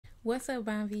What's up,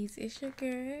 Bombies? It's your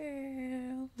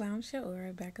girl,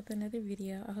 Bombshell, back with another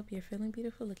video. I hope you're feeling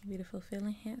beautiful, looking beautiful,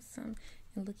 feeling handsome,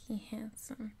 and looking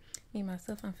handsome. Me,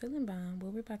 myself, I'm feeling bomb.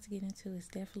 What we're about to get into is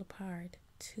Def Leppard,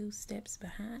 2 Steps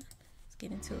Behind. Let's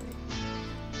get into it.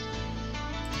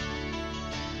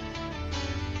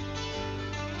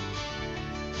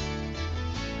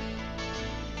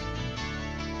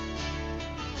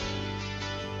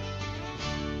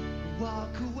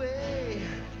 Walk away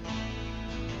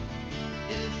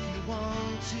if you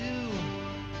want to.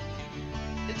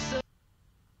 It's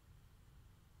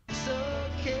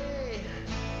okay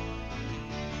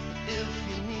if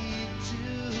you need to.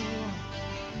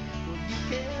 Well, you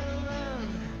can run,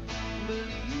 but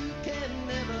you can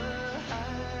never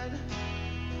hide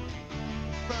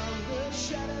from the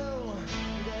shadow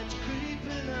that's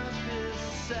creeping up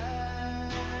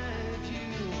beside you.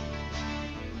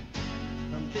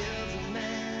 There's a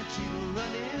magic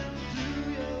running through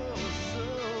your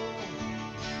soul.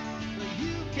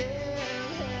 You can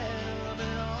have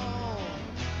it all.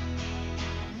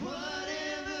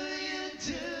 Whatever you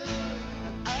do,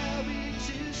 I'll be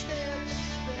 2 steps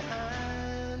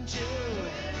behind you.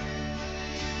 Wherever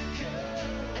you go,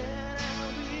 and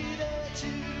I'll be there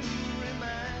to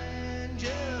remind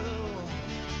you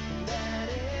that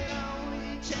it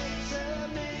only takes a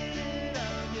minute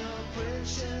of your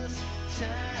precious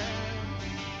time.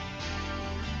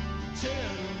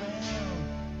 Turn around,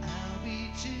 I'll be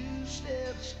 2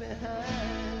 steps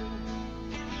behind.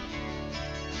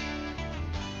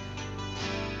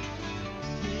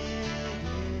 Yeah,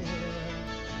 yeah.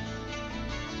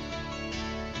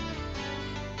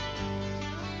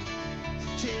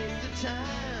 Take the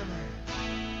time,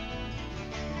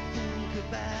 think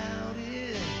about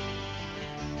it.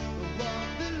 Walk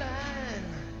the line,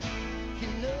 you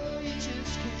know you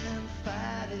just can't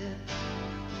fight it.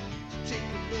 Take a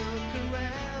look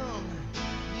around,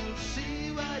 you'll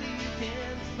see what you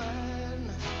can find.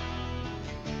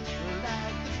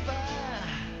 Like the fire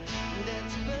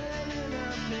that's burning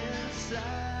up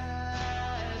inside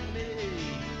me.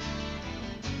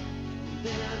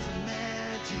 There's a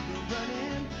magic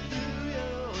running through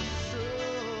your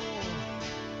soul,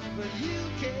 but you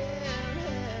can't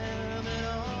have it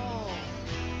all.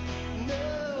 No,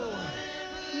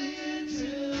 whatever you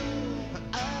do,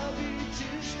 I'll be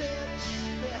 2 steps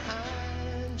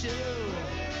behind you.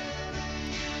 Wherever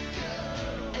you go,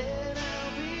 and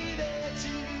I'll be there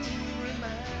to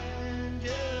remind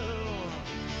you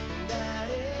that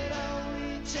it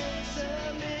only takes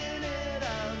a minute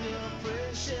of your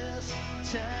precious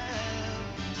time.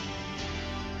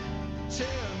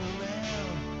 Turn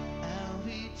around, I'll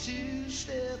be 2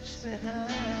 steps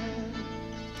behind.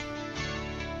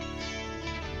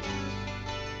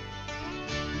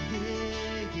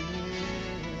 Yeah, yeah.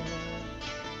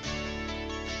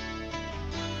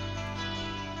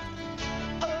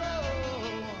 Oh,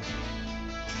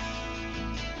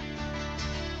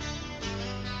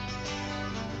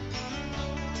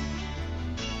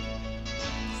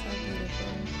 So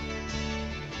beautiful.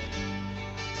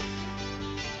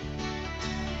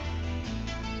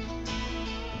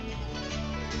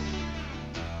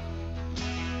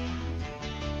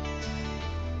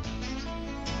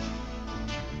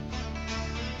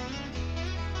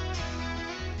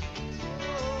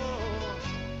 oh,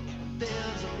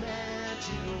 there's a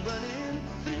magic running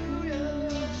through your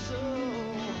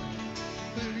soul,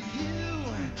 but you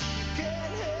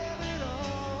can't have it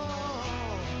all.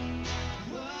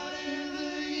 Whatever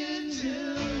you do,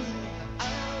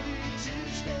 I'll be 2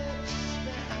 steps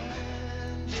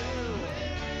behind you.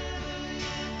 Wherever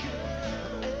you go,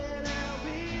 and I'll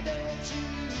be there to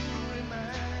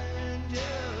remind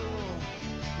you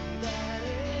that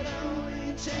it only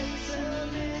takes a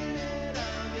minute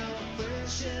of your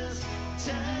precious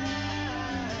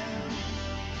time.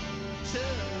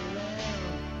 Turn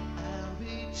around, I'll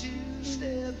be 2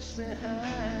 steps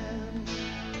behind.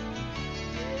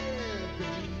 Yeah,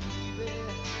 baby,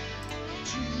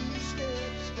 2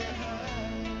 steps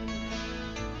behind.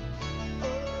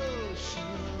 Oh,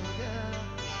 sugar,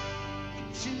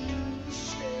 2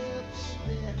 steps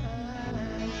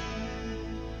behind.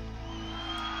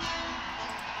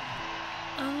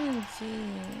 OMG,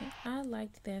 I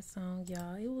liked that song,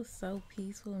 y'all. It was so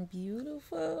peaceful and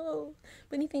beautiful.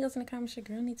 But anything else in the comments your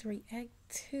girl needs to react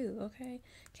to, okay?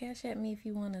 Cash at me if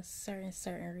you want a certain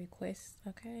request,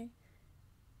 okay?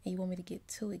 And you want me to get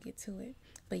to it.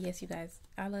 But yes, you guys,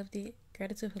 I loved it.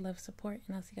 Gratitude for love, support,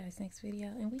 and I'll see you guys next video.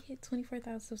 And we hit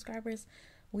 24,000 subscribers.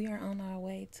 We are on our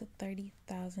way to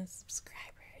 30,000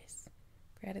 subscribers.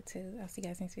 Gratitude. I'll see you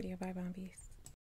guys next video. Bye, Bombies.